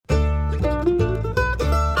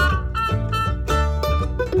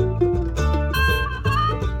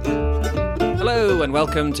Hello and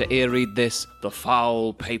welcome to Ear Read This, The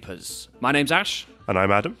Foul Papers. My name's Ash. And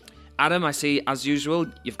I'm Adam. Adam, I see, as usual,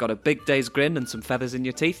 you've got a big day's grin and some feathers in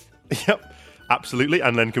your teeth. Yep, absolutely.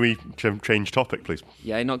 And then can we change topic, please?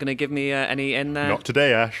 Yeah, you're not going to give me any in there? Not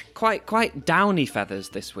today, Ash. Quite downy feathers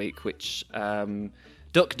this week, which,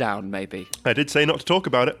 duck down, maybe. I did say not to talk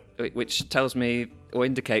about it. Which tells me, or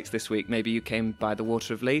indicates this week, maybe you came by the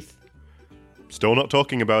water of Leith. Still not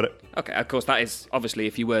talking about it. Okay, of course, that is, obviously,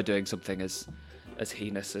 if you were doing something as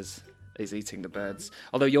heinous as eating the birds.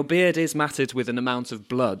 Although your beard is matted with an amount of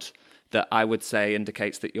blood that I would say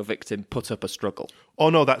indicates that your victim put up a struggle.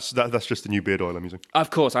 Oh no, that's just the new beard oil I'm using.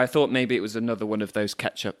 Of course, I thought maybe it was another one of those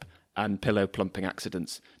ketchup and pillow plumping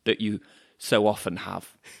accidents that you so often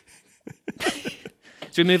have.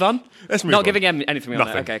 Should we move on? Let's move Not on. giving anything on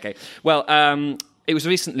that. Okay. Well, it was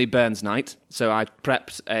recently Burns night, so I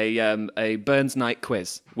prepped a Burns night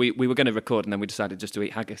quiz. We were going to record, and then we decided just to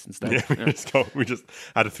eat haggis instead. Yeah, we just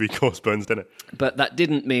had a 3-course Burns dinner. But that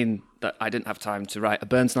didn't mean that I didn't have time to write a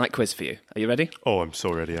Burns night quiz for you. Are you ready? Oh, I'm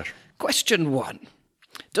so ready, Ash. Question 1.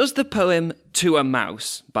 Does the poem To a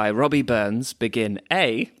Mouse by Robbie Burns begin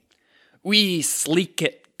A, wee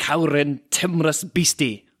sleek-it, cowrin, timorous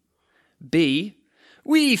beastie? B,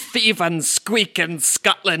 wee thievin', squeakin',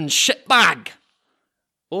 scuttling shitbag?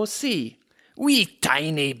 Or C, wee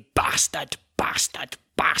tiny bastard?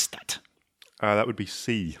 That would be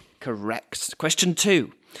C. Correct. Question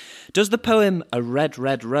 2. Does the poem A Red,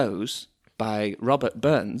 Red Rose by Robert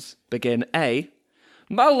Burns begin A,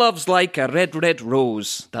 my love's like a red, red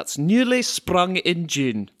rose that's newly sprung in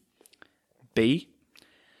June? B,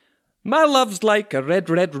 my love's like a red,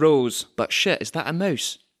 red rose, but shit, is that a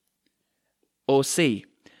mouse? Or C,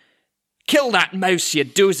 kill that mouse, you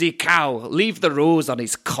dozy cow, leave the rose on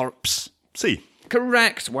his corpse? C.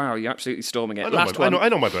 Correct. Wow, you're absolutely storming it. I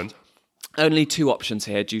know my Burns. Only 2 options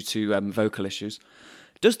here due to vocal issues.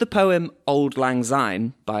 Does the poem Auld Lang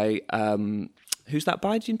Syne by... who's that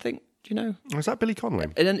by, do you think? Do you know? Is that Billy Connolly?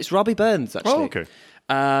 And it's Robbie Burns, actually. Oh, okay.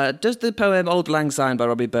 Does the poem Auld Lang Syne by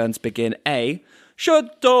Robbie Burns begin A, should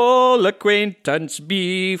all acquaintance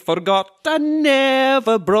be forgot and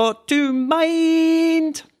never brought to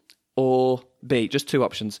mind? Or B, just 2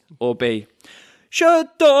 options. Or B, should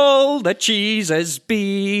all the cheeses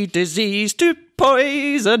be diseased to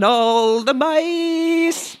poison all the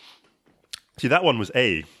mice? See, that one was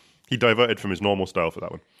A. He diverted from his normal style for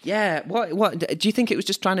that one. Yeah, what do you think it was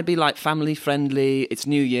just trying to be like family friendly? It's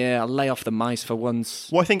New Year, I'll lay off the mice for once.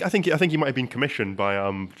 Well, I think he might have been commissioned by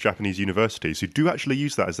Japanese universities who do actually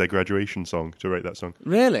use that as their graduation song to write that song.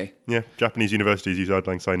 Really? Yeah, Japanese universities use Auld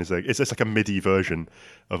Lang Syne as it's just like a MIDI version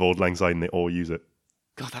of Auld Lang Syne. They all use it.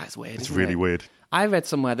 God, that's weird. It's isn't really it? weird. I read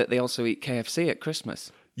somewhere that they also eat KFC at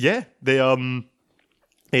Christmas. Yeah, they I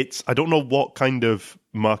don't know what kind of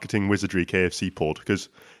marketing wizardry KFC pulled because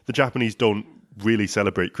the Japanese don't really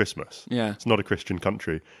celebrate Christmas. Yeah. It's not a Christian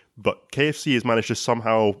country, but KFC has managed to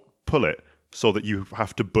somehow pull it so that you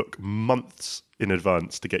have to book months in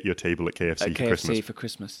advance to get your table at KFC for Christmas. For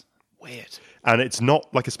Christmas. Weird. And it's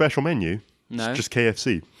not like a special menu. No. It's just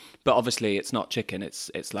KFC. But obviously it's not chicken,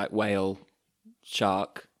 it's like whale,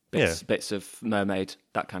 shark, bits of mermaid,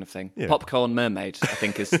 that kind of thing. Yeah. Popcorn mermaid, I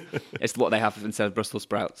think is what they have instead of Brussels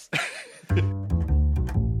sprouts.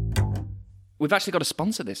 We've actually got a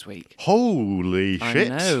sponsor this week. Holy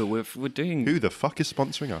shit. I know, we're doing... Who the fuck is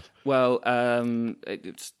sponsoring us? Well,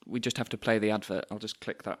 we just have to play the advert. I'll just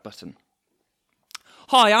click that button.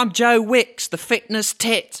 Hi, I'm Joe Wicks, the fitness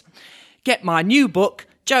tit. Get my new book,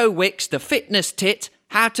 Joe Wicks, the fitness tit,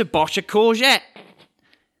 How to Bosh a Courgette.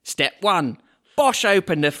 Step 1. Bosh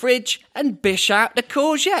open the fridge and bish out the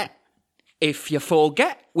courgette. If you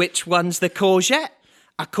forget which one's the courgette,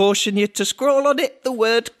 I caution you to scroll on it the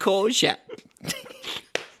word courgette.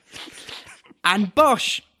 And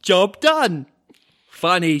bosh, job done.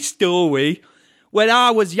 Funny story. When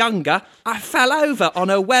I was younger, I fell over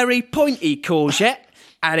on a very pointy courgette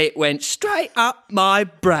and it went straight up my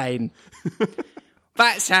brain.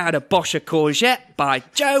 That's how to bosh a courgette by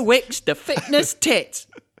Joe Wicks, the fitness tit.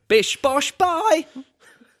 Bish bosh bye.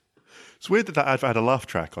 It's weird that advert had a laugh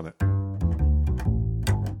track on it.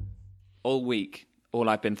 All week, all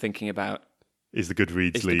I've been thinking about Is the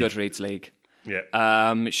Goodreads is League. the Goodreads League.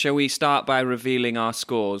 Yeah. Shall we start by revealing our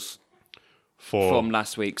scores from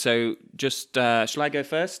last week? So, just shall I go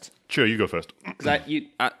first? Sure, you go first. You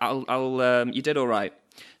did all right.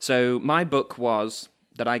 So, my book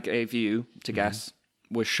that I gave you to guess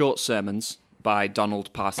was Short Sermons by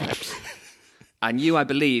Donald Parsnips, and you, I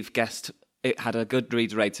believe, guessed it had a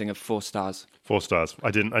Goodreads rating of 4 stars. 4 stars.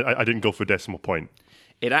 I didn't go for decimal point.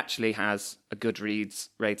 It actually has a Goodreads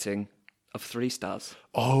rating of 3 stars.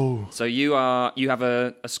 Oh, So you have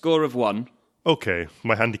a score of 1, okay.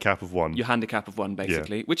 My handicap of 1. your handicap of 1,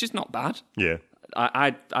 basically, which is not bad. Yeah.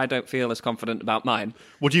 I don't feel as confident about mine.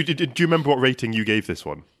 Well, do you remember what rating you gave this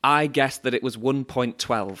one? I guessed that it was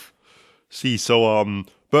 1.12. See, so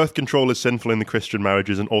birth control is sinful in the Christian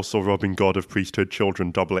marriages and also robbing God of priesthood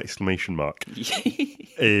children, !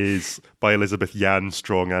 Is by Elizabeth Yan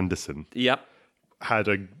Strong Anderson. Yep. Had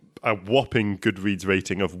a whopping Goodreads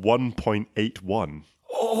rating of 1.81.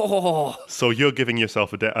 Oh, So you're giving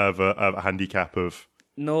yourself a handicap of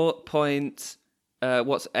 0.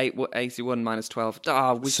 What's 81 minus 12?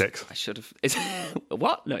 6. I should have. Is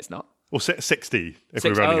what? No, it's not. Well, 60. If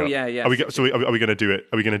Six- we're rounding oh, up. yeah, yeah, Are we 60. going to do it?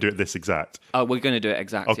 Are we going to do it this exact? Oh, we're going to do it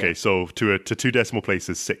exact. Okay, yeah. so to 2 decimal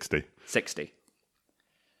places, 60. 60.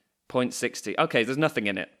 0.60. Okay, there's nothing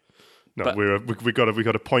in it. No, But- we got a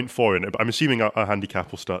 0.4 in it. But I'm assuming our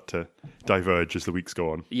handicap will start to diverge as the weeks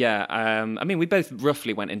go on. Yeah. I mean, we both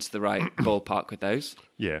roughly went into the right ballpark with those.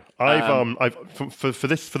 Yeah, I've for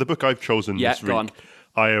the book I've chosen Yeah, this go week.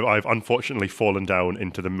 I've unfortunately fallen down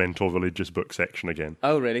into the mental religious book section again.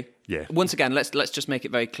 Oh, really? Yeah. Once again, let's just make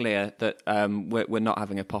it very clear that we're not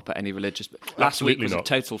having a pop at any religious. Last week Absolutely was not. a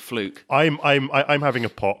total fluke. I'm having a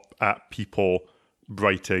pop at people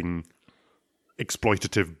writing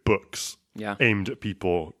exploitative books Yeah. aimed at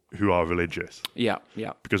people who are religious. Yeah.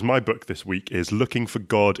 Yeah. Because my book this week is Looking for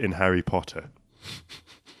God in Harry Potter.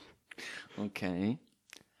 Okay.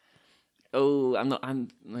 Oh,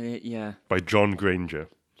 yeah. By John Granger.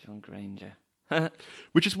 John Granger.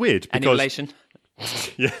 Which is weird Any because relation?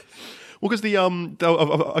 yeah. Well, because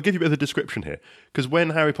I'll give you a bit of the description here. Because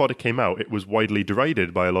when Harry Potter came out, it was widely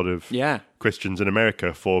derided by a lot of Yeah. Christians in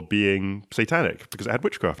America for being satanic because it had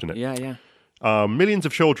witchcraft in it. Yeah. Yeah. Millions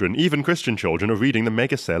of children, even Christian children, are reading the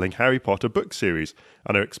mega-selling Harry Potter book series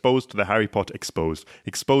and are exposed to the Harry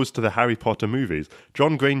Potter movies.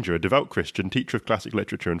 John Granger, a devout Christian, teacher of classic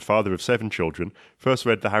literature and father of 7 children, first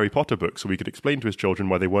read the Harry Potter books so he could explain to his children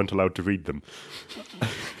why they weren't allowed to read them.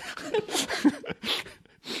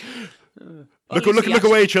 Look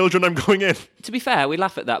away, children! I'm going in. To be fair, we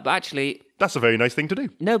laugh at that, but actually, That's a very nice thing to do.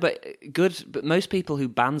 no. But most people who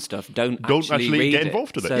ban stuff don't Actually read get it.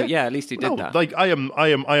 involved with it. So yeah, at least he did No, that. like I am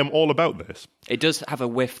all about this. It does have a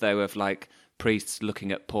whiff though of like priests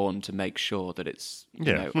looking at porn to make sure that it's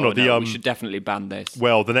Yeah. we should definitely ban this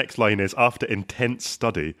Well, the next line is after intense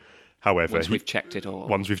study. However, once we've checked it all.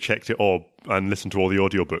 once we've checked it all and listened to all the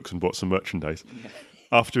audiobooks and bought some merchandise.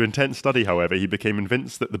 After intense study, however, he became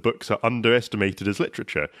convinced that the books are underestimated as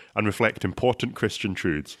literature and reflect important Christian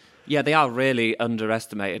truths. Yeah, they are really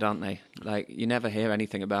underestimated, aren't they? Like you never hear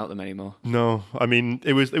anything about them anymore. No, I mean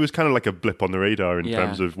it was kind of like a blip on the radar in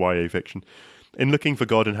terms of YA fiction. In Looking for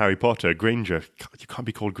God in Harry Potter, Granger, you can't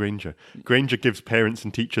be called Granger. Granger gives parents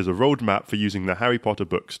and teachers a roadmap for using the Harry Potter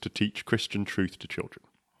books to teach Christian truth to children.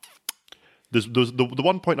 There's the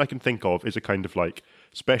one point I can think of is a kind of like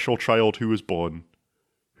special child who was born,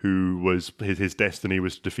 who was his destiny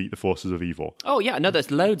was to defeat the forces of evil. Oh yeah, no, there's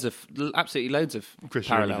absolutely loads of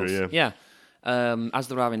Christian parallels. imagery, yeah. As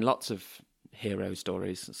there are in lots of hero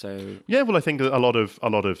stories. So Yeah, well, I think that a lot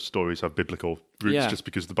of stories have biblical roots Yeah. just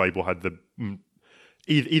because the Bible had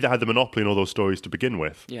either had the monopoly on all those stories to begin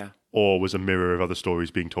with, yeah. or was a mirror of other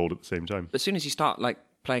stories being told at the same time. As soon as you start like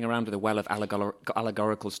playing around with a well of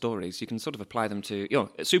allegorical stories, you can sort of apply them to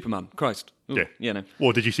Superman, Christ. Ooh, Yeah. you know.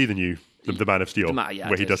 Or did you see the Man of Steel, yeah,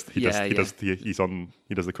 where he does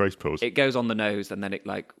the Christ pose, It goes on the nose and then it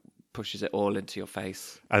like pushes it all into your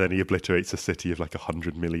face. and then he obliterates a city of like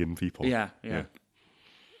 100 million people. Yeah.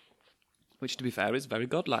 Which, to be fair, is very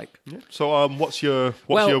godlike. So, what's your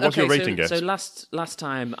rating guess? So last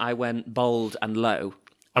time I went bold and low.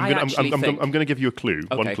 I'm going to give you a clue.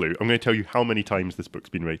 One Okay. clue. I'm going to tell you how many times this book's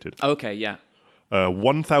been rated. Okay, yeah.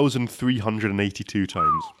 1,382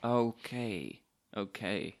 times. Okay.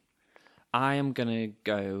 I am going to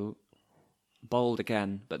go bold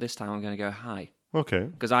again, but this time I'm going to go high. Okay.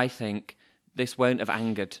 Because I think this won't have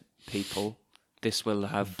angered people. This will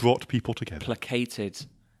have Brought people together. placated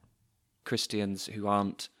Christians who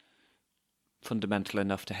aren't fundamental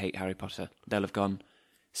enough to hate Harry Potter. They'll have gone,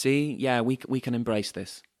 see, yeah, we can embrace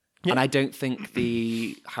this. Yeah. And I don't think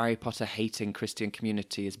the Harry Potter hating Christian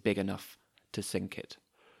community is big enough to sink it.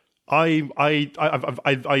 I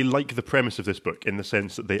like the premise of this book in the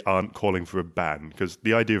sense that they aren't calling for a ban, because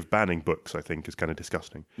the idea of banning books, I think, is kind of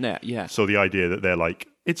disgusting. Yeah. So the idea that they're like,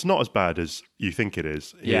 it's not as bad as you think it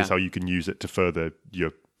is. Here's Yeah. how you can use it to further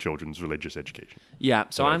your children's religious education. Yeah,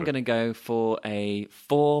 so I'm Whatever. going to go for a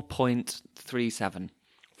 4.37.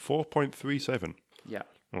 4.37. Yeah.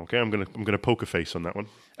 Okay, I'm gonna poke a face on that one.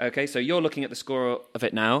 Okay, so you're looking at the score of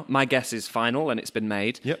it now. My guess is final, and it's been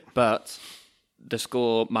made. Yep. But the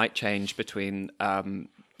score might change between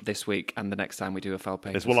this week and the next time we do a Foul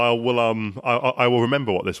Papers. Yes, well, I will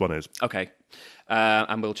remember what this one is. Okay,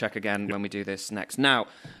 and we'll check again when we do this next. Now,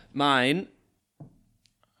 mine.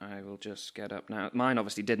 I will just get up now. Mine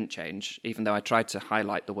obviously didn't change, even though I tried to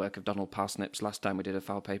highlight the work of Donald Parsnips last time we did a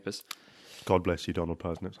Foul Papers. God bless you, Donald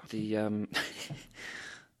Parsnips. The hang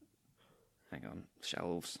on,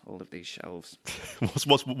 shelves. All of these shelves.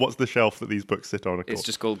 What's the shelf that these books sit on? It's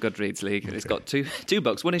just called Goodreads League. Okay. It's got two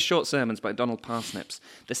books. One is Short Sermons by Donald Parsnips.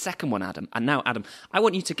 The second one, Adam. And now, Adam, I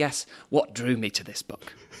want you to guess what drew me to this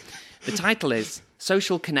book. The title is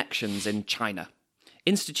Social Connections in China.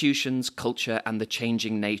 Institutions, Culture, and the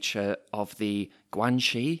Changing Nature of the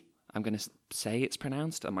Guanxi. I'm going to say it's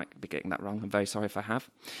pronounced. I might be getting that wrong. I'm very sorry if I have.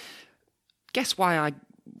 Guess why I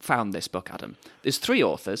found this book, Adam. There's 3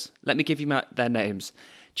 authors. Let me give you their names.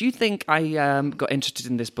 Do you think I got interested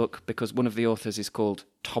in this book because one of the authors is called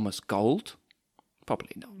Thomas Gold?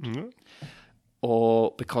 Probably not. Mm-hmm.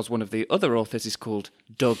 Or because one of the other authors is called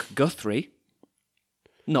Doug Guthrie?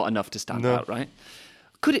 Not enough to stand out, right?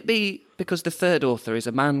 Could it be because the third author is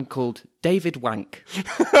a man called David Wank?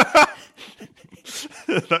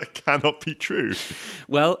 That cannot be true.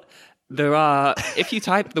 Well, there are... If you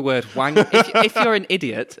type the word wank... If you're an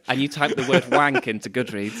idiot and you type the word wank into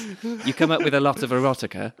Goodreads, you come up with a lot of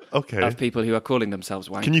erotica of people who are calling themselves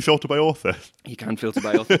wank. Can you filter by author? You can filter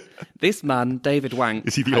by author. This man, David Wank,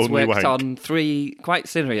 is he the has only worked wank? on 3 quite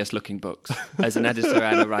serious-looking books as an editor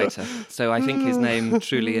and a writer. So I think his name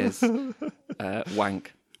truly is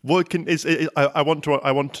Wank. What I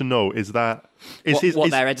want to know is that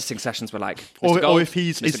what their editing sessions were like, Mr. Gold, or if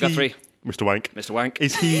he's Mr. Guthrie, Mr. Wank, Mr. Wank.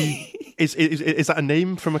 Is he is that a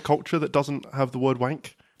name from a culture that doesn't have the word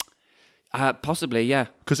wank? Possibly, yeah.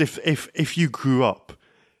 Because if you grew up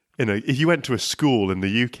if you went to a school in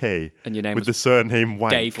the UK and your name with was the surname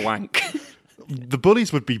Wank, Dave Wank, the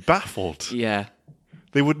bullies would be baffled. Yeah.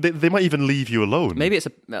 They might even leave you alone. Maybe it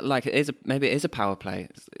is a power play.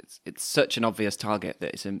 It's such an obvious target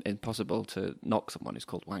that it's impossible to knock someone who's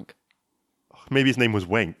called Wank. Maybe his name was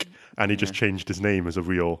Wank, and he just changed his name as a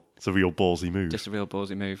real ballsy move. Just a real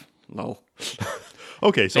ballsy move. Lol.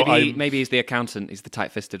 Okay, so maybe he's the accountant. He's the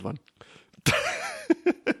tight-fisted one.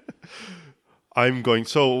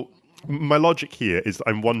 So my logic here is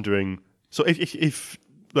I'm wondering. So if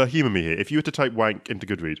humour me here, if you were to type Wank into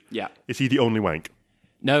Goodreads, is he the only Wank?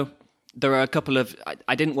 No, there are a couple of...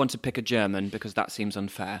 I didn't want to pick a German because that seems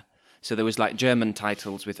unfair. So there was like German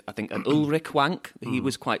titles with, I think, an Ulrich Wank. He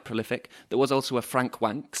was quite prolific. There was also a Frank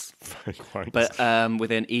Wanks. But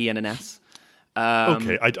with an E and an S.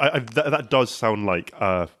 Okay, that does sound like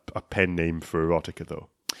a pen name for erotica, though.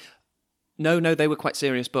 No, they were quite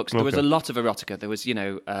serious books. There was a lot of erotica. There was, the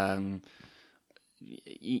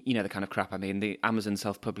kind of crap. I mean, the Amazon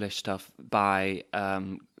self-published stuff by a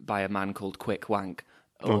man called Quick Wank.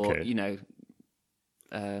 Or,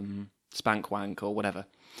 Spank Wank or whatever.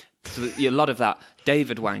 So a lot of that.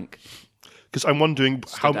 David Wank. Because I'm wondering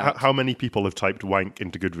how many people have typed Wank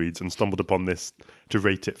into Goodreads and stumbled upon this to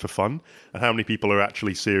rate it for fun, and how many people are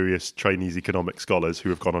actually serious Chinese economic scholars who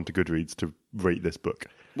have gone onto Goodreads to rate this book.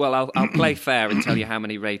 Well, I'll play fair and tell you how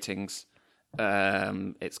many ratings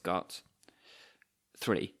it's got.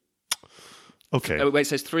 3. Okay. Oh, wait, it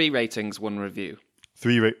says 3 ratings, 1 review.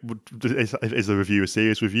 3 is the review a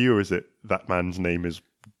serious review, or is it that man's name is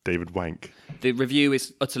David Wank? The review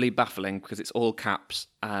is utterly baffling because it's all caps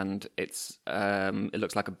and it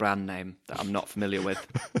looks like a brand name that I'm not familiar with.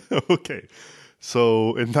 Okay.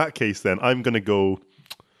 So in that case then, I'm going to go...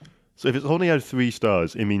 So if it's only had 3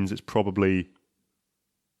 stars, it means it's probably...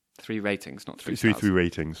 3 ratings, not 3 stars. 3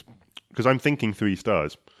 ratings. Because I'm thinking 3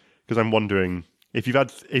 stars. Because I'm wondering, if you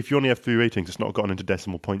only have 3 ratings, it's not gotten into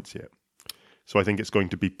decimal points yet. So I think it's going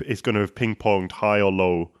to have ping-ponged high or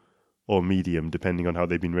low or medium, depending on how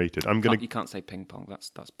they've been rated. You can't say ping-pong,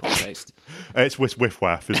 that's poor-based. It's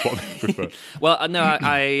whiff-waff is what I prefer. Well, no,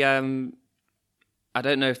 I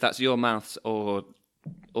don't know if that's your maths or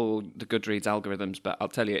the Goodreads algorithms, but I'll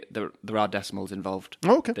tell you, there are decimals involved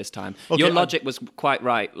this time. Okay, your logic was quite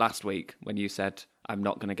right last week when you said, I'm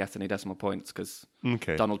not going to get any decimal points because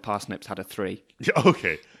Donald Parsnips had a 3. Yeah,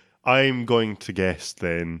 okay. I'm going to guess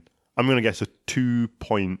then... I'm going to guess a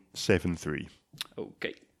 2.73.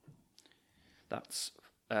 Okay. That's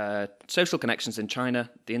Social Connections in China,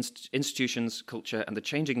 the Institutions, Culture, and the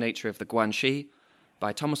Changing Nature of the Guanxi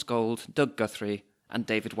by Thomas Gold, Doug Guthrie, and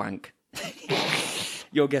David Wank.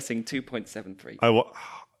 You're guessing 2.73.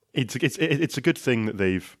 It's a good thing that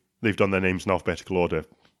they've done their names in alphabetical order.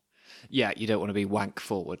 Yeah, you don't want to be wank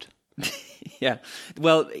forward. Yeah.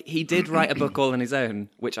 Well, he did write a book all on his own,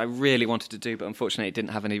 which I really wanted to do, but unfortunately it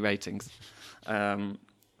didn't have any ratings.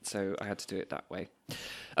 So I had to do it that way.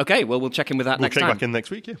 Okay, well, we'll check in with that next time. We'll check back in next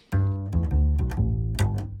week, yeah.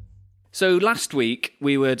 So last week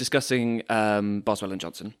we were discussing Boswell and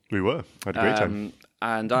Johnson. We were. I had a great time.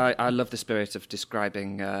 And I love the spirit of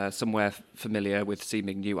describing somewhere familiar with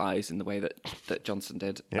seeming new eyes in the way that Johnson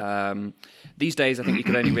did. Yep. These days, I think you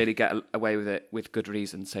could only really get away with it with good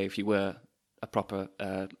reason. Say if you were a proper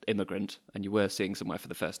immigrant and you were seeing somewhere for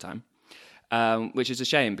the first time, which is a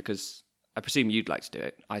shame because I presume you'd like to do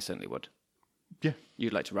it. I certainly would. Yeah.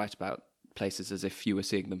 You'd like to write about places as if you were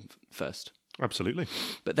seeing them first. Absolutely.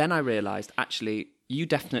 But then I realised, actually, you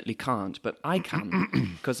definitely can't, but I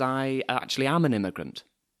can, because I actually am an immigrant.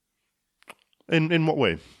 In what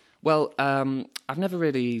way? Well, I've never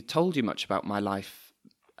really told you much about my life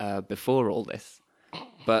before all this,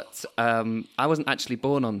 but I wasn't actually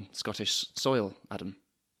born on Scottish soil, Adam.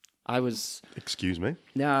 I was... Excuse me?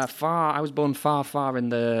 Yeah, I was born far in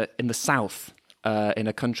the south, in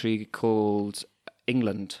a country called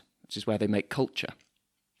England, which is where they make culture.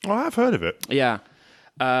 Oh, I've heard of it. Yeah.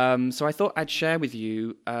 So I thought I'd share with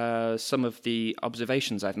you some of the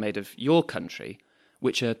observations I've made of your country,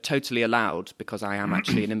 which are totally allowed because I am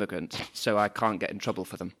actually an immigrant, so I can't get in trouble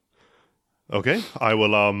for them. Okay. I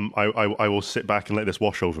will I will sit back and let this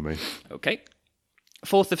wash over me. Okay.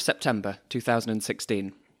 4th of September,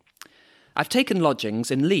 2016. I've taken lodgings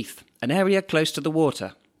in Leith, an area close to the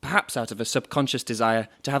water, perhaps out of a subconscious desire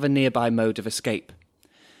to have a nearby mode of escape.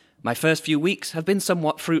 My first few weeks have been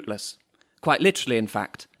somewhat fruitless. Quite literally, in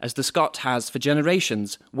fact, as the Scot has, for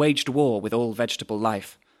generations, waged war with all vegetable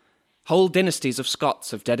life. Whole dynasties of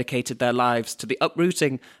Scots have dedicated their lives to the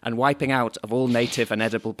uprooting and wiping out of all native and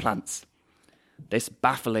edible plants. This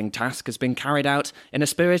baffling task has been carried out in a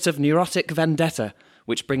spirit of neurotic vendetta,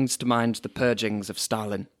 which brings to mind the purgings of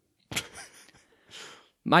Stalin.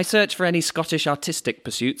 My search for any Scottish artistic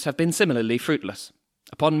pursuits have been similarly fruitless.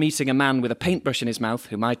 Upon meeting a man with a paintbrush in his mouth,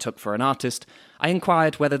 whom I took for an artist, I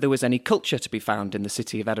inquired whether there was any culture to be found in the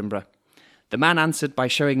city of Edinburgh. The man answered by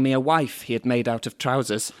showing me a wife he had made out of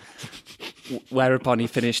trousers, whereupon he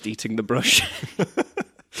finished eating the brush.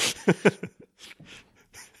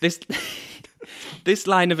 This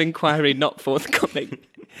line of inquiry not forthcoming,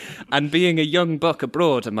 and being a young buck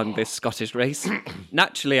abroad among this Scottish race,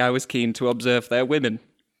 naturally I was keen to observe their women.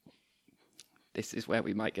 This is where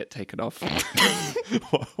we might get taken off.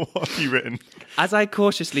 What have you written? As I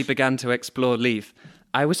cautiously began to explore Leith,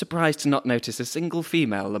 I was surprised to not notice a single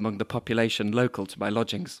female among the population local to my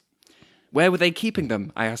lodgings. Where were they keeping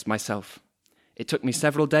them, I asked myself. It took me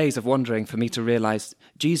several days of wandering for me to realise,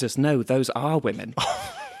 Jesus, no, those are women.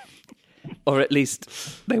 Or at least,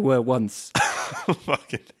 they were once.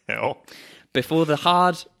 Fucking hell. Before the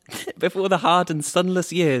hard and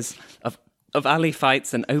sunless years of alley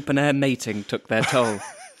fights and open-air mating took their toll.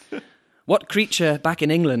 What creature back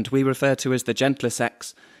in England we refer to as the gentler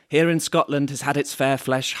sex, here in Scotland has had its fair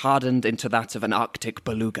flesh hardened into that of an Arctic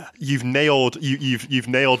beluga. You've nailed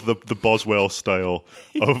the Boswell style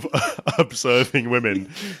of observing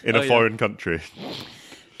women in a foreign country.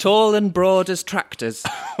 Tall and broad as tractors,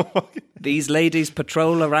 these ladies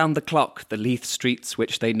patrol around the clock the Leith streets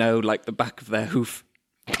which they know like the back of their hoof.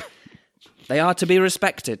 They are to be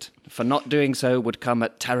respected, for not doing so would come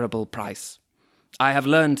at terrible price. I have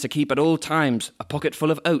learned to keep at all times a pocket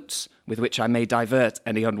full of oats with which I may divert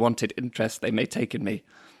any unwanted interest they may take in me.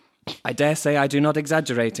 I dare say I do not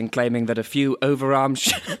exaggerate in claiming that a few overarm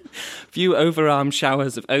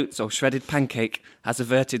showers of oats or shredded pancake has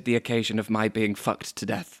averted the occasion of my being fucked to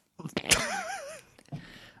death.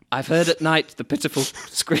 I've heard at night the pitiful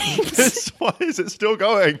screams. Why is it still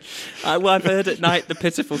going? I've heard at night the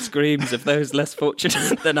pitiful screams of those less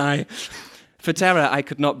fortunate than I. For terror, I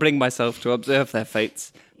could not bring myself to observe their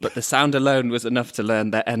fates, but the sound alone was enough to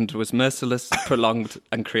learn their end was merciless, prolonged,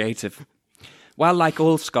 and creative. While, like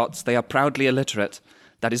all Scots, they are proudly illiterate,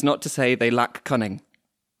 that is not to say they lack cunning.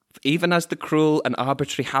 Even as the cruel and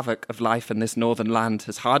arbitrary havoc of life in this northern land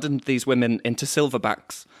has hardened these women into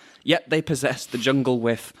silverbacks, yet they possess the jungle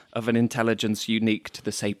whiff of an intelligence unique to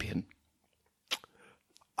the sapien.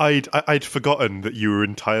 I'd forgotten that you were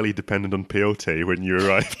entirely dependent on peyote when you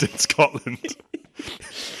arrived in Scotland.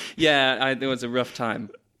 Yeah, it was a rough time.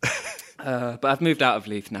 But I've moved out of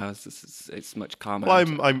Leith now. It's much calmer.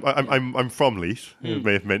 Well, I'm from Leith. I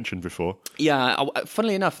may have mentioned before. Yeah,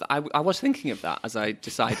 funnily enough, I was thinking of that as I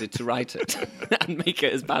decided to write it and make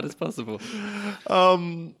it as bad as possible.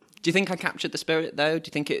 Do you think I captured the spirit though? Do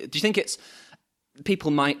you think it's people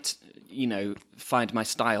might find my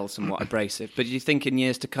style somewhat abrasive. But do you think in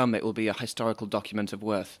years to come it will be a historical document of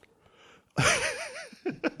worth?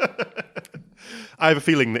 I have a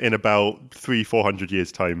feeling that in about 300-400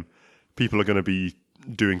 years' time, people are going to be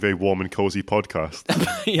doing very warm and cozy podcasts.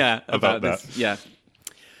 Yeah, about that. This. Yeah.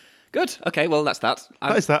 Good. Okay. Well, that's that.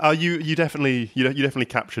 That is that. You definitely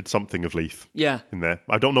captured something of Leith. Yeah. In there.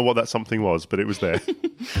 I don't know what that something was, but it was there.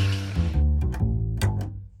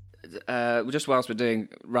 Just whilst we're doing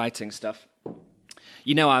writing stuff,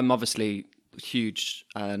 I'm obviously huge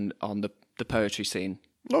on the poetry scene.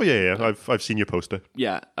 Oh yeah. I've seen your poster.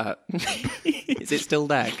 Yeah. Is it still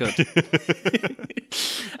there? Good.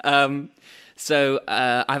 So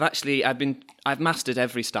I've mastered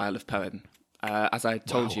every style of poem, as I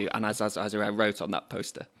told you, and as I wrote on that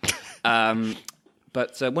poster.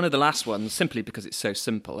 But one of the last ones, simply because it's so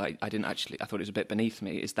simple, I thought it was a bit beneath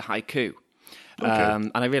me, is the haiku. Okay.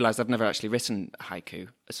 And I realised I've never actually written haiku,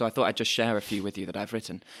 so I thought I'd just share a few with you that I've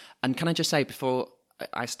written. And can I just say before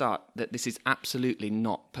I start that this is absolutely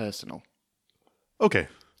not personal. Okay.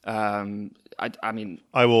 I mean,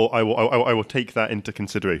 I will take that into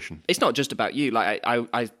consideration. It's not just about you. Like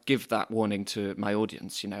I give that warning to my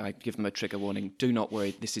audience. I give them a trigger warning. Do not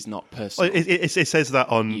worry. This is not personal. It says that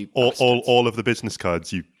on all of the business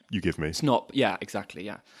cards you give me. It's not. Yeah, exactly.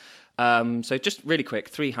 Yeah. So just really quick,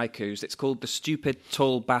 3 haikus. It's called the Stupid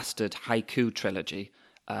Tall Bastard Haiku Trilogy.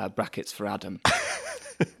 Brackets for Adam.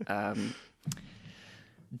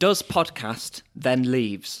 Does podcast, then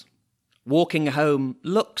leaves. Walking home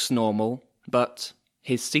looks normal, but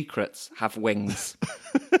his secrets have wings.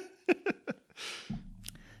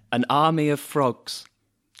 An army of frogs,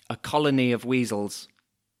 a colony of weasels,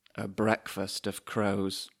 a breakfast of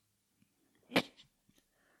crows.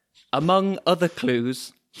 Among other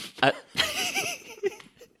clues, at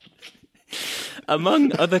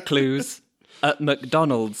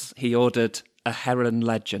McDonald's he ordered a heron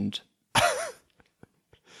legend.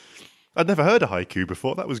 I'd never heard a haiku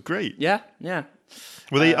before. That was great. Yeah.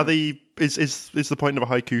 Are they? Is the point of a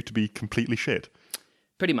haiku to be completely shit?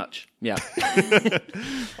 Pretty much. Yeah.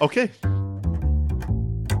 Okay.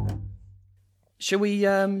 Should we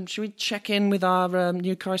check in with our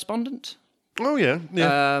new correspondent? Oh yeah.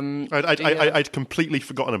 I'd completely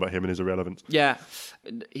forgotten about him and his irrelevance. Yeah,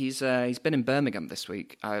 he's been in Birmingham this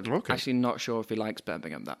week. I'm actually not sure if he likes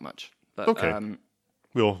Birmingham that much. But, okay.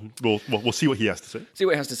 We'll see what he has to say. See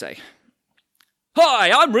what he has to say.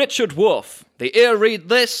 Hi, I'm Richard Wolf. The ear read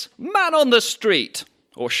this, man on the street.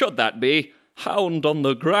 Or should that be, hound on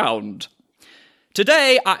the ground.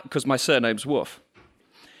 Today, because my surname's Wolf.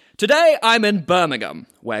 Today I'm in Birmingham,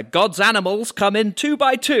 where God's animals come in 2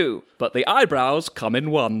 by 2, but the eyebrows come in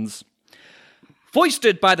 1s.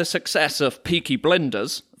 Foisted by the success of Peaky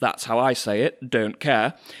Blinders, that's how I say it, don't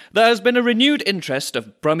care, there has been a renewed interest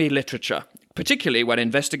of Brummie literature, particularly when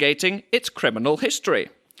investigating its criminal history.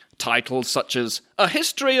 Titles such as A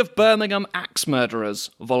History of Birmingham Axe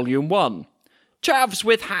Murderers, Volume 1, Chavs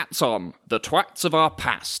with Hats On, The Twats of Our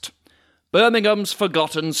Past, Birmingham's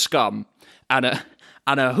Forgotten Scum, and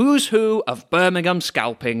a Who's Who of Birmingham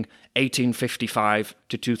Scalping, 1855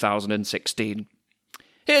 to 2016.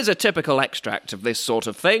 Here's a typical extract of this sort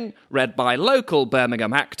of thing, read by local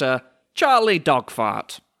Birmingham actor Charlie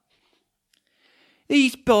Dogfart.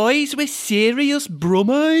 These boys were serious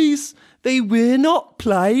brummies. They were not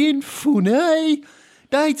playing funny.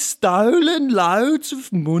 They'd stolen loads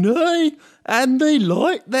of money, and they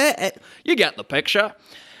liked their... You get the picture.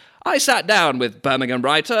 I sat down with Birmingham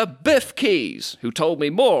writer Biff Keys, who told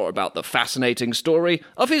me more about the fascinating story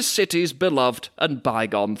of his city's beloved and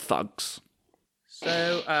bygone thugs.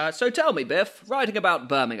 So tell me, Biff, writing about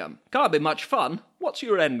Birmingham can't be much fun. What's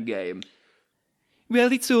your end game?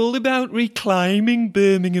 Well, it's all about reclaiming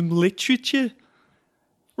Birmingham literature.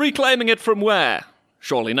 Reclaiming it from where?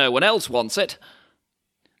 Surely no one else wants it.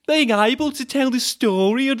 Being able to tell the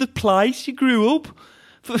story of the place you grew up.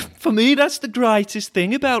 For me, that's the greatest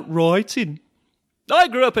thing about writing. I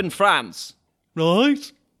grew up in France.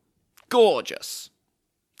 Right. Gorgeous.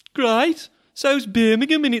 Great. So's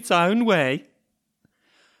Birmingham in its own way.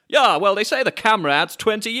 Yeah, well, they say the camera adds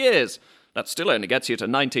 20 years. That still only gets you to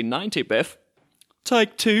 1990, Biff.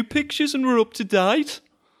 Take 2 pictures and we're up to date.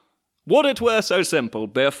 Would it were so simple,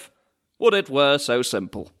 Biff. Would it were so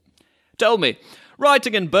simple. Tell me,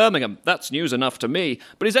 writing in Birmingham, that's news enough to me,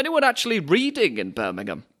 but is anyone actually reading in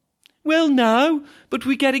Birmingham? Well, no, but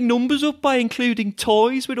we're getting numbers up by including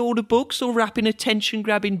toys with all the books or wrapping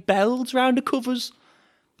attention-grabbing bells round the covers.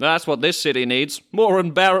 That's what this city needs, more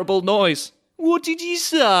unbearable noise. What did you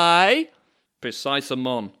say?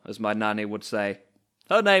 Precisement, as my nanny would say.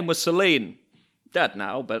 Her name was Celine. Dead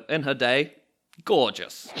now, but in her day,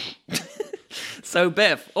 Gorgeous. So,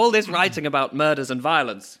 Biff, all this writing about murders and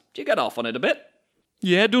violence, do you get off on it a bit?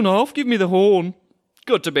 Yeah, don't half give me the horn.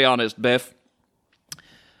 Good to be honest, Biff.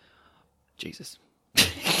 Jesus.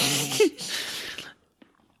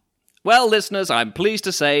 Well, listeners, I'm pleased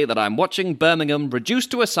to say that I'm watching Birmingham reduced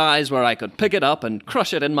to a size where I could pick it up and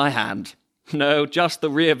crush it in my hand. No, just the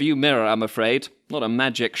rear-view mirror, I'm afraid. Not a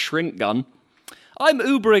magic shrink gun. I'm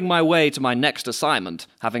Ubering my way to my next assignment,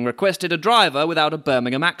 having requested a driver without a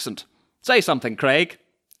Birmingham accent. Say something, Craig.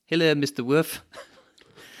 Hello, Mr. Wolf.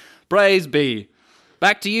 Praise be.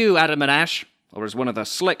 Back to you, Adam and Ash, or as one of the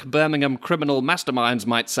slick Birmingham criminal masterminds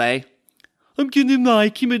might say, I'm going to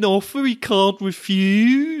make him an offer he can't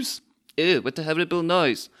refuse. Ew, what a horrible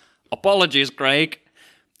noise. Apologies, Craig.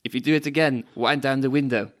 If you do it again, wind down the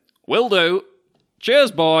window. Will do.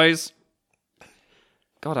 Cheers, boys.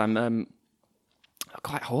 God, I'm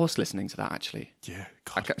quite hoarse listening to that, actually. Yeah,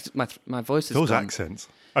 God. My voice is Those gone. accents.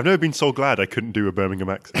 I've never been so glad I couldn't do a Birmingham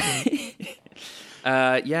accent.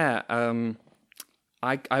 I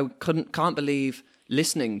can't believe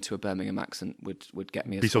listening to a Birmingham accent would get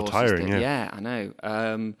me as Be so hoarse tiring, as yeah. I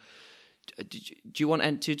know. Do you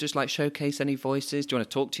want to just like showcase any voices? Do you want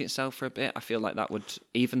to talk to yourself for a bit? I feel like that would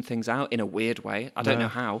even things out in a weird way. I don't know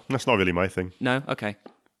how. That's not really my thing. No? Okay.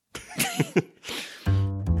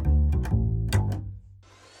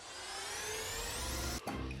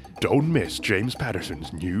 Don't miss James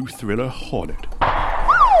Patterson's new thriller, Hornet.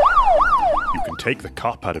 You can take the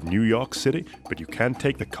cop out of New York City, but you can't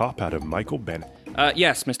take the cop out of Michael Bennett.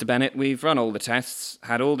 Yes, Mr. Bennett, we've run all the tests,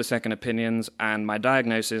 had all the second opinions, and my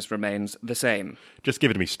diagnosis remains the same. Just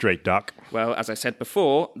give it to me straight, Doc. Well, as I said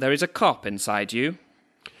before, there is a cop inside you.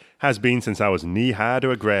 Has been since I was knee-high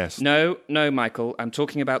to a grass. No, Michael, I'm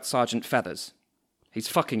talking about Sergeant Feathers. He's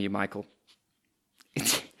fucking you, Michael.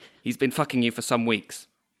 He's been fucking you for some weeks.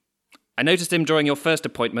 I noticed him during your first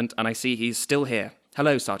appointment, and I see he's still here.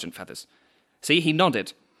 Hello, Sergeant Feathers. See, he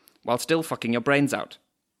nodded, while still fucking your brains out.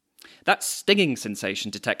 That stinging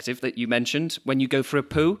sensation, Detective, that you mentioned when you go for a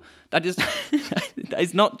poo, that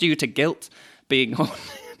is not due to guilt, being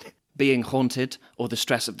haunted, or the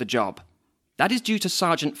stress of the job. That is due to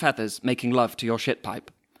Sergeant Feathers making love to your shit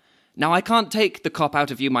pipe. Now, I can't take the cop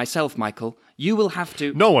out of you myself, Michael. You will have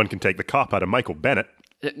to... No one can take the cop out of Michael Bennett.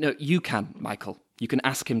 No, you can, Michael. You can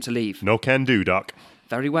ask him to leave. No can do, Doc.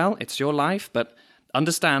 Very well, it's your life, but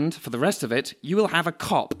understand, for the rest of it, you will have a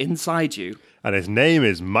cop inside you. And his name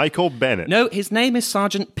is Michael Bennett. No, his name is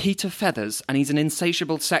Sergeant Peter Feathers, and he's an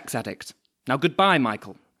insatiable sex addict. Now, goodbye,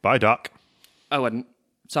 Michael. Bye, Doc. Oh, and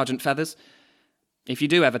Sergeant Feathers, if you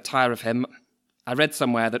do ever tire of him, I read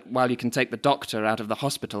somewhere that while you can take the doctor out of the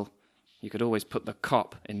hospital, you could always put the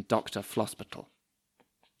cop in Dr. Flosspital.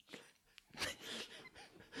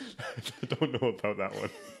 I don't know about that one.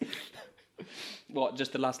 What,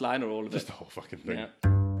 just the last line or all of it? Just the whole fucking thing.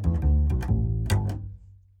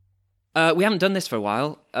 Yeah. We haven't done this for a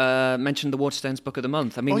while. Mentioned the Waterstones Book of the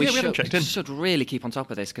Month. I mean, we haven't checked in. should really keep on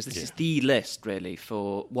top of this because this is the list, really,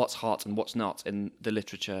 for what's hot and what's not in the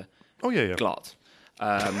literature glot.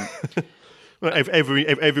 Well,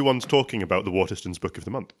 everyone's talking about the Waterstones Book of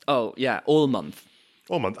the Month. Oh, yeah, all month.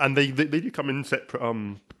 All month. And they do come in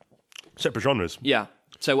separate genres. Yeah.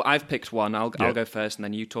 So I've picked one. I'll go first, and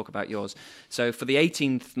then you talk about yours. So for the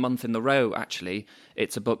 18th month in the row, actually,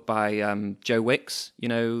 it's a book by Joe Wicks. You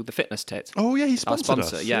know, the fitness tit. Oh yeah, he's sponsored our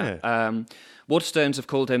sponsor. us. Yeah. Waterstones have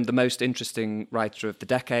called him the most interesting writer of the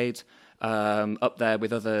decade, up there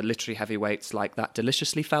with other literary heavyweights like that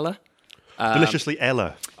Deliciously fella. Deliciously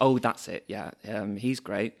Ella. Oh, that's it. Yeah, he's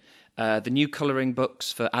great. The new colouring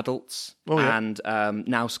books for adults, and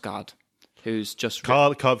Now Scarred. Who's just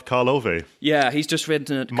Karl Ove? Yeah, he's just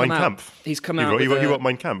written Mein Kampf. He's come out. He wrote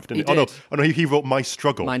Mein Kampf, didn't he? Oh no, he wrote My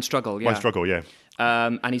Struggle. Mein Struggle, yeah. My Struggle, yeah.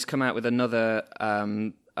 And he's come out with another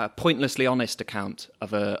pointlessly honest account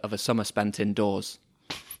of a summer spent indoors.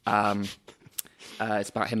 It's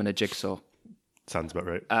about him and a jigsaw. Sounds about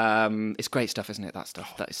right. It's great stuff, isn't it? That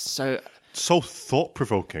stuff. That is so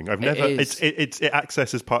thought-provoking. It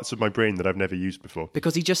accesses parts of my brain that I've never used before.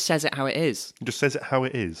 Because he just says it how it is. He just says it how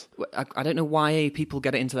it is. I don't know why people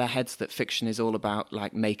get it into their heads that fiction is all about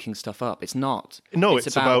like making stuff up. It's not. No,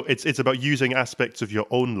 it's about using aspects of your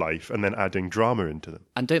own life and then adding drama into them.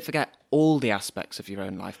 And don't forget all the aspects of your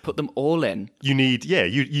own life. Put them all in. You need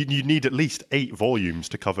you need at least 8 volumes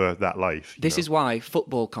to cover that life. This is why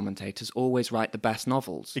football commentators always write the best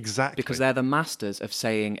novels. Exactly. Because they're the masters of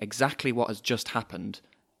saying exactly what has just happened,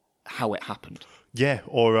 how it happened. Yeah,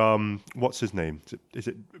 or what's his name? Is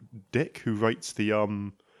it Dick who writes he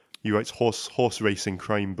writes horse racing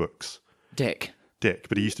crime books? Dick. dick,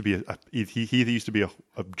 but he used to be he either used to be a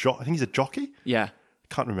I think he's a jockey. Yeah.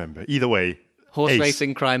 Can't remember. Either way, Horse Ace.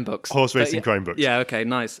 racing crime books. Horse racing crime books. Yeah. Okay.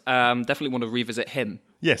 Nice. Definitely want to revisit him.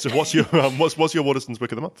 Yeah. So what's your what's your Waterston's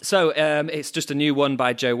book of the month? So it's just a new one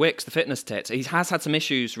by Joe Wicks, the fitness tit. He has had some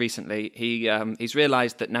issues recently. He's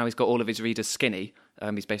realised that now he's got all of his readers skinny.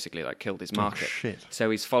 He's basically like killed his market. Oh, shit. So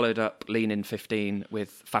he's followed up Lean in 15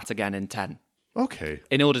 with Fat Again in 10. Okay.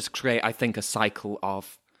 In order to create, I think, a cycle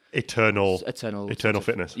of Eternal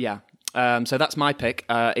fitness. Yeah. So that's my pick.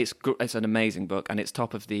 It's an amazing book, and it's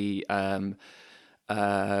top of the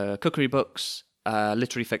cookery books,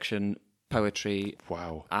 literary fiction, poetry,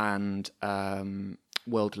 Wow. and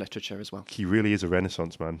world literature as well. He really is a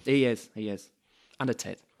Renaissance man. He is, and a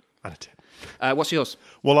tit. And a tip. What's yours?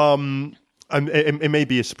 Well, it may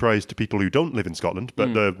be a surprise to people who don't live in Scotland,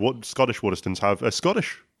 but the Scottish Waterstones have a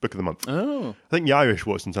Scottish book of the month. Oh, I think the Irish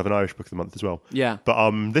Waterstones have an Irish book of the month as well. yeah.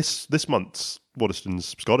 But this month's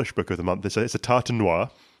Waterstones Scottish book of the month, it's a Tartan Noir.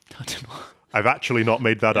 I've actually not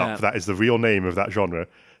made that Yeah. up. That is the real name of that genre.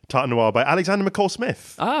 Tartan Noir by Alexander McCall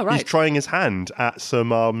Smith. Ah, right. He's trying his hand at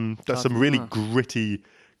some really gritty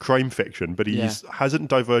crime fiction, but he hasn't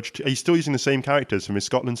diverged. He's still using the same characters from his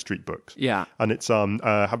Scotland Street books. Yeah. And it's how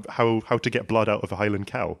to get blood out of a Highland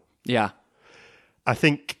cow. Yeah. I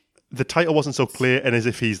think the title wasn't so clear, and as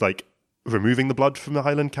if he's like removing the blood from the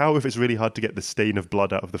Highland cow, if it's really hard to get the stain of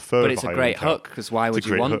blood out of the fur. But of it's a a Highland great cow. hook, because why would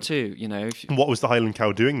you want to? You know, if you... What was the Highland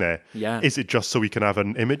cow doing there? Yeah. Is it just so we can have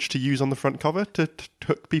an image to use on the front cover to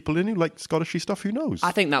hook people in who like Scottishy stuff? Who knows?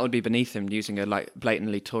 I think that would be beneath him, using a like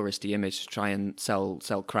blatantly touristy image to try and sell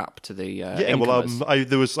crap to the incomers.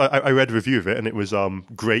 I read a review of it, and it was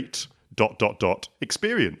great ...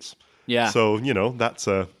 experience. Yeah. So that's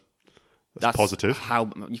That's positive. How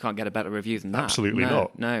you can't get a better review than that. Absolutely No,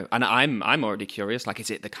 not. No, and I'm already curious. Like, is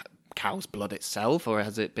it the cow's blood itself, or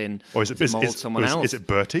has it been? Or is it mauled someone else? Is it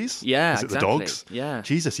Bertie's? Yeah, Is it exactly. the dogs? Yeah.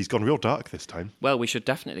 Jesus, he's gone real dark this time. Well, we should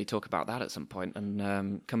definitely talk about that at some point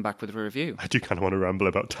and come back with a review. I do kind of want to ramble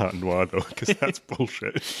about Tartan Noir though, because that's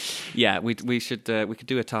bullshit. Yeah, we could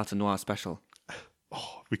do a Tartan Noir special.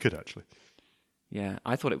 Oh, we could actually. Yeah,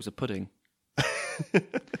 I thought it was a pudding.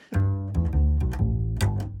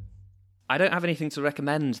 I don't have anything to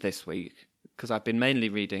recommend this week because I've been mainly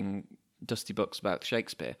reading dusty books about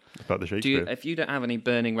Shakespeare. About the Shakespeare. If you don't have any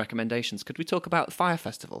burning recommendations, could we talk about the Fire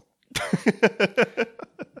Festival?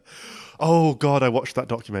 Oh God, I watched that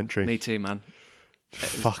documentary. Me too, man.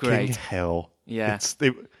 Fucking great. hell. Yeah.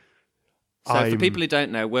 So for people who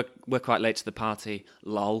don't know, we're quite late to the party,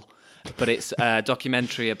 lol. But it's a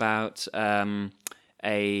documentary about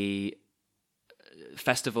a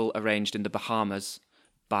festival arranged in the Bahamas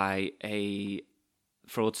by a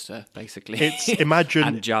fraudster, basically. It's imagine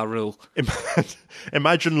and Ja Rule.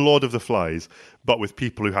 Imagine Lord of the Flies, but with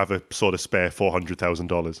people who have a sort of spare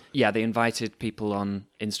 $400,000. Yeah, they invited people on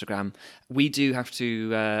Instagram. We do have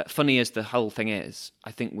to. Funny as the whole thing is,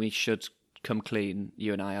 I think we should come clean,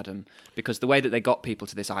 you and I, Adam, because the way that they got people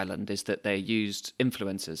to this island is that they used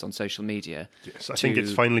influencers on social media. Yes, I think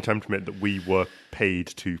it's finally time to admit that we were paid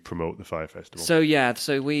to promote the Fire Festival. So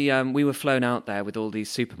we were flown out there with all these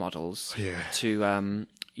supermodels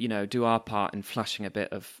to do our part in flashing a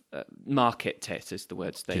bit of market tit is the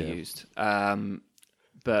words they used.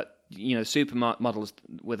 But supermodels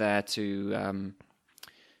were there to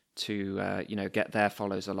get their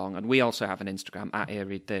follows along, and we also have an Instagram at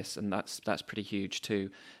Read This, and that's pretty huge too.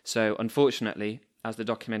 So unfortunately, as the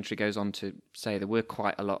documentary goes on to say, there were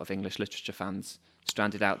quite a lot of English literature fans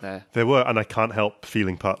stranded out there. There were, and I can't help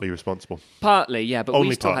feeling partly responsible. Partly, yeah, but Only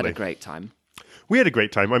we still partly. had a great time. We had a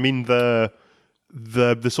great time. I mean, the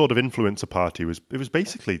sort of influencer party was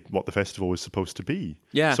basically what the festival was supposed to be.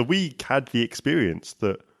 Yeah. So we had the experience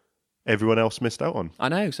that everyone else missed out on. I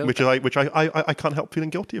know, so which I can't help feeling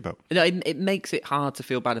guilty about. It makes it hard to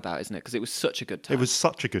feel bad about, isn't it? Because it was such a good time. It was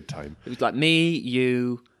such a good time. It was like me,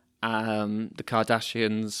 you, the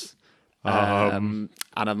Kardashians, and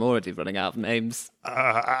I'm already running out of names.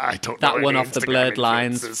 I don't know That her one name. off the Instagram Blurred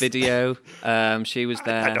Lines influencers. video. She was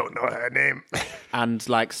there. I don't know her name. And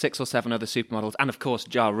like 6 or 7 other supermodels, and of course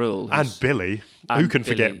Ja Rule. And Billy. Who can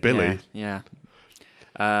forget Billy? Yeah.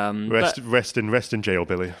 Rest in jail,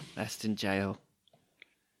 Billy. Rest in jail.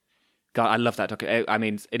 God, I love that documentary. I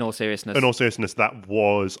mean, in all seriousness. In all seriousness, that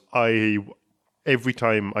was every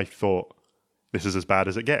time I thought this is as bad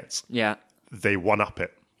as it gets. Yeah. They one up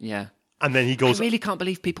it. Yeah. And then he goes. I really can't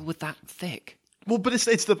believe people were that thick. Well, but it's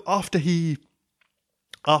the after he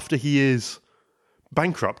is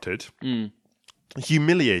bankrupted,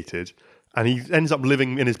 humiliated, and he ends up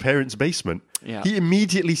living in his parents' basement. Yeah. he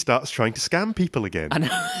immediately starts trying to scam people again. I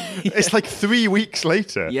know. It's like 3 weeks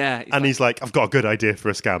later. Yeah, And he's like, I've got a good idea for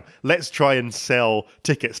a scam. Let's try and sell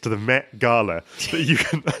tickets to the Met Gala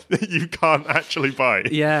that you can't actually buy.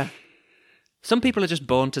 Yeah. Some people are just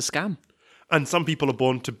born to scam. And some people are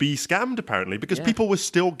born to be scammed, apparently, because people were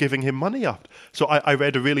still giving him money up. So I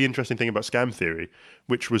read a really interesting thing about scam theory,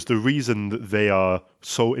 which was the reason that they are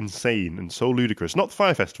so insane and so ludicrous. Not the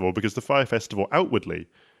Fire Festival, because the Fire Festival outwardly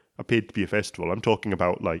appeared to be a festival. I'm talking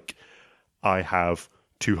about, like, I have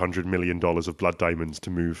 $200 million of blood diamonds to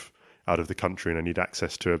move out of the country and I need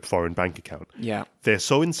access to a foreign bank account. Yeah. They're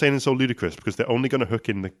so insane and so ludicrous because they're only going to hook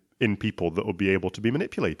in people that will be able to be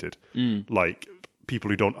manipulated. Like, people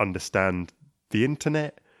who don't understand the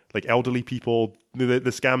internet, like elderly people. The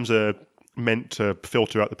scams are meant to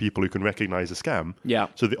filter out the people who can recognize a scam. Yeah.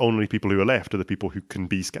 So the only people who are left are the people who can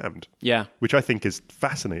be scammed. Yeah. Which I think is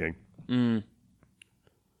fascinating.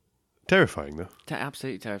 Terrifying, though.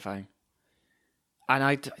 Absolutely terrifying. And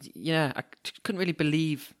I couldn't really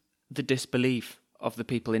believe the disbelief of the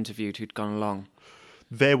people interviewed who'd gone along.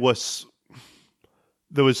 There was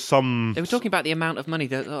some... They were talking about the amount of money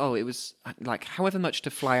that, it was like however much to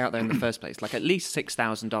fly out there in the first place, like at least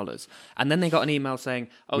 $6,000. And then they got an email saying,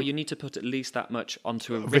 you need to put at least that much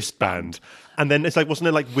onto a wristband. And then it's like, wasn't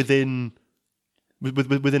it like within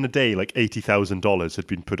a day, like $80,000 had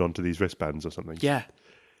been put onto these wristbands or something? Yeah.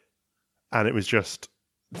 And it was just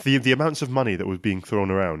the amounts of money that was being thrown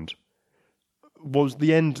around. Was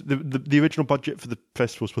the original budget for the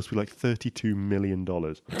festival was supposed to be like $32 million.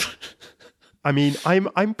 I mean,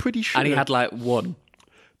 I'm pretty sure. And he had like one.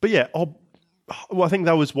 But yeah, I think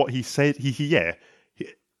that was what he said. He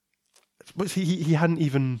hadn't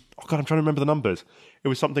even. Oh God, I'm trying to remember the numbers. It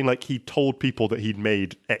was something like he told people that he'd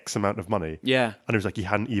made X amount of money. Yeah, and it was like he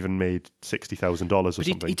hadn't even made $60,000 or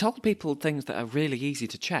something. He told people things that are really easy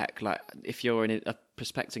to check. Like if you're a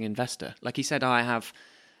prospecting investor, like he said, I have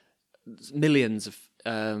millions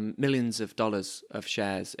of dollars of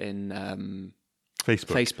shares in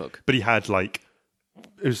Facebook. But he had like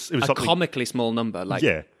it was a something comically small number, like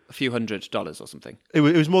a few $100s or something. It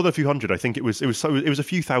was more than a few hundred. I think it was a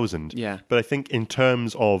few thousand. Yeah. But I think in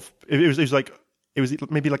terms of it was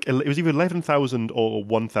either 11,000 or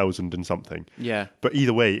 1,000 and something. Yeah. But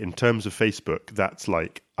either way, in terms of Facebook, that's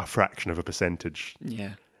like a fraction of a percentage.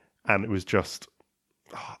 Yeah. And it was just,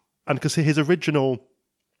 and because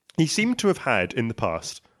he seemed to have had in the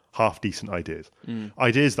past half-decent ideas.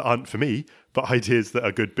 Ideas that aren't for me, but ideas that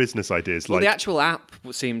are good business ideas. Well, the actual app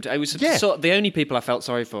seemed... the only people I felt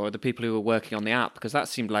sorry for are the people who were working on the app, because that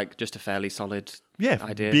seemed like just a fairly solid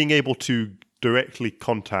idea. Being able to directly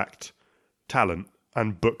contact talent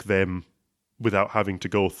and book them without having to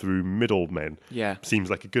go through middlemen seems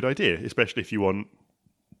like a good idea, especially if you want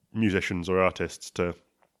musicians or artists to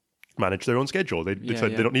manage their own schedule. They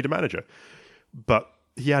don't need a manager. But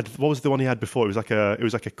what was the one he had before? It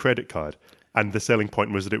was like a credit card, and the selling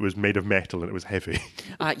point was that it was made of metal and it was heavy.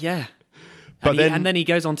 Yeah. But then he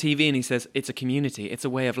goes on TV and he says, it's a community, it's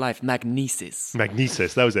a way of life, Magnesis,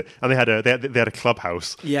 that was it. And they had a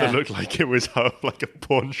clubhouse that looked like it was like a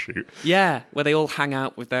porn shoot. Yeah, where they all hang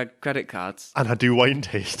out with their credit cards. And do wine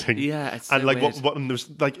tasting. Yeah, it's and so like weird. what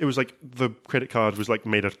was like it was like the credit card was like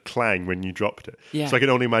made a clang when you dropped it. Yeah. So I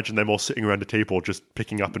can only imagine them all sitting around a table just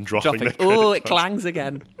picking up and dropping their credit Oh, it cards. clangs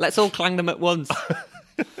again. Let's all clang them at once.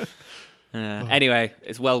 Anyway,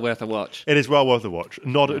 it's well worth a watch. It is well worth a watch.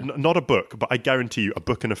 Not a book, but I guarantee you a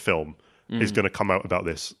book and a film is going to come out about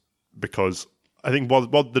this, because I think while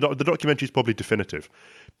the documentary is probably definitive,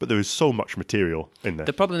 but there is so much material in there.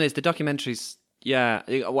 The problem is the documentaries. Yeah,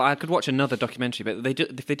 well, I could watch another documentary, but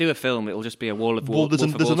if they do a film, it'll just be a Wall of Wall. There's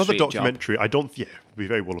another Street documentary. It'd be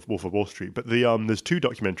very Wolf of Wall Street. But there's two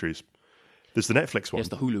documentaries. There's the Netflix one. Yes,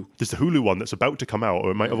 the Hulu. There's the Hulu one that's about to come out,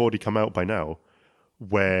 or it might have already come out by now,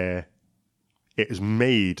 where it is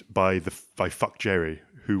made by Fuck Jerry,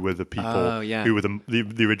 who were the people who were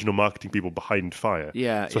the original marketing people behind Fire.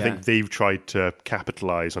 Yeah. So I think they've tried to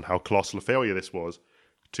capitalize on how colossal a failure this was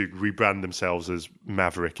to rebrand themselves as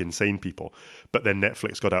maverick, insane people. But then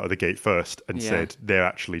Netflix got out of the gate first and said they're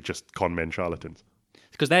actually just con men charlatans.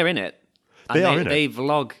 Because they're in it. They are in it. They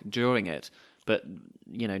vlog during it, but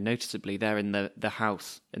noticeably they're in the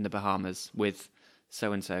house in the Bahamas with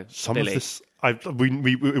so and so. Some Billy. of this,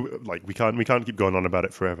 we can't keep going on about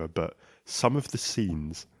it forever. But some of the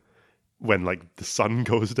scenes when like the sun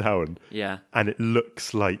goes down, and it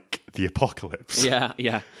looks like the apocalypse,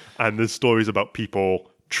 and there's stories about people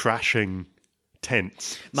trashing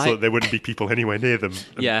tents so that there wouldn't be people anywhere near them.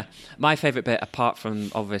 Yeah, my favourite bit, apart from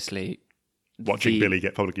obviously watching Billy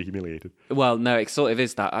get publicly humiliated. Well, no, it sort of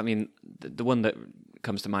is that. I mean, the one that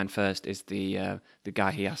comes to mind first is the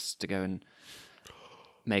guy he has to go and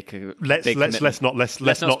make a Let's big not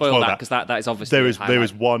spoil that, because that is obviously there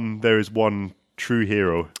is one true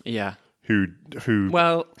hero. Yeah. Who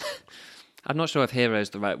Well, I'm not sure if hero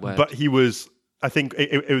is the right word. But he was. I think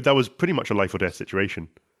that was pretty much a life or death situation.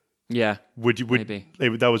 Yeah. Maybe.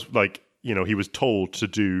 That was like, he was told to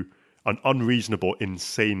do an unreasonable,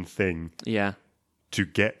 insane thing. Yeah. To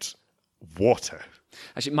get water.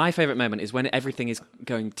 Actually, my favourite moment is when everything is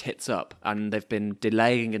going tits up and they've been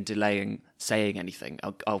delaying saying anything.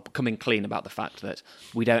 I'll come in clean about the fact that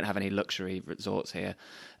we don't have any luxury resorts here.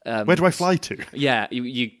 Where do I fly to? Yeah,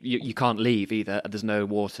 you can't leave either. There's no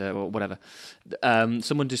water or whatever.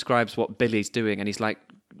 Someone describes what Billy's doing, and he's like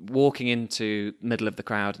walking into the middle of the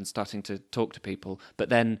crowd and starting to talk to people, but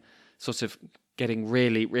then sort of getting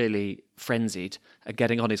really, really frenzied and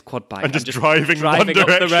getting on his quad bike and just driving up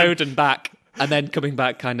the road and back, and then coming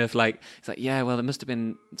back kind of like, it's like, yeah, well, there must have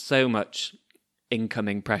been so much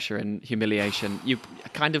incoming pressure and humiliation. You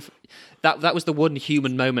kind of that was the one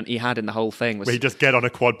human moment he had in the whole thing. Where he just get on a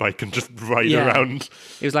quad bike and just ride around.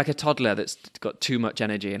 It was like a toddler that's got too much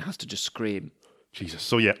energy and has to just scream. Jesus.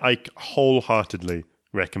 So yeah, I wholeheartedly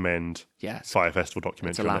recommend Fire Festival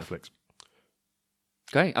documentary on Netflix.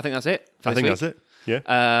 Great, I think that's it. That's it.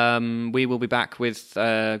 Yeah. We will be back with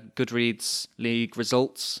Goodreads League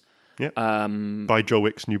results. Yeah. By Joe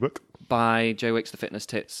Wick's new book. By Joe Wick's The Fitness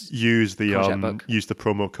Tits. Use the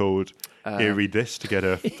promo code read this to get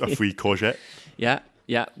a free courgette. Yeah.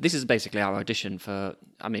 This is basically our audition for.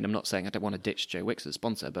 I mean, I'm not saying I don't want to ditch Joe Wicks as a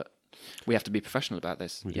sponsor, but we have to be professional about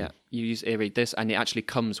this. Yeah, you use read this, and it actually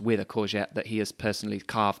comes with a courgette that he has personally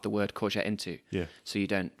carved the word courgette into. Yeah. So you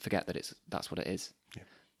don't forget that that's what it is. Yeah.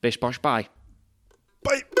 Bish bosh bye.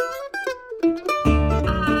 Bye.